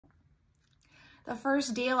The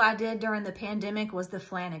first deal I did during the pandemic was the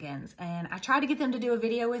Flanagans, and I tried to get them to do a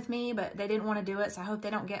video with me, but they didn't want to do it, so I hope they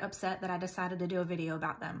don't get upset that I decided to do a video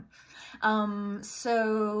about them.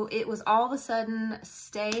 So it was all of a sudden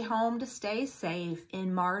stay home to stay safe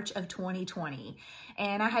in March of 2020,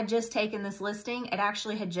 and I had just taken this listing. It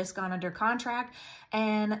actually had just gone under contract,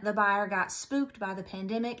 and the buyer got spooked by the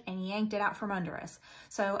pandemic and yanked it out from under us.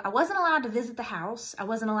 So I wasn't allowed to visit the house. I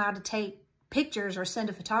wasn't allowed to take pictures or send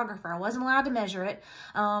a photographer. I wasn't allowed to measure it.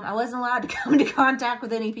 I wasn't allowed to come into contact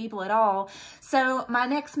with any people at all. So my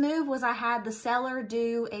next move was I had the seller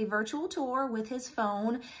do a virtual tour with his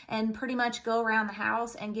phone and pretty much go around the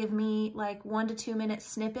house and give me like 1 to 2 minute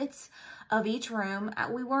snippets of each room.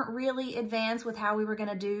 We weren't really advanced with how we were going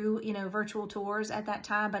to do, virtual tours at that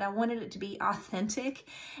time, but I wanted it to be authentic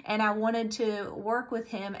and I wanted to work with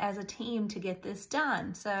him as a team to get this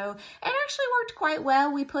done. So it actually worked quite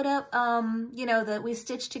well. We put up, we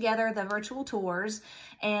stitched together the virtual tours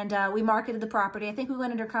and we marketed the property. I think we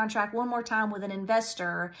went under contract one more time with an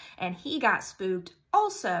investor and he got spooked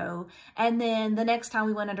also. And then the next time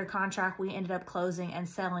we went under contract, we ended up closing and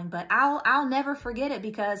selling. But I'll never forget it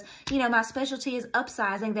because, my specialty is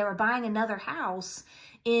upsizing. They were buying another house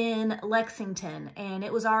in Lexington and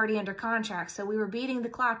it was already under contract. So we were beating the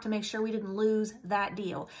clock to make sure we didn't lose that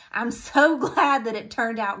deal. I'm so glad that it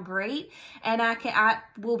turned out great. And I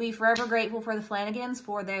will be forever grateful for the Flanagans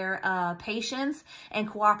for their patience and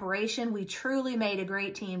cooperation. We truly made a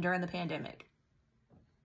great team during the pandemic.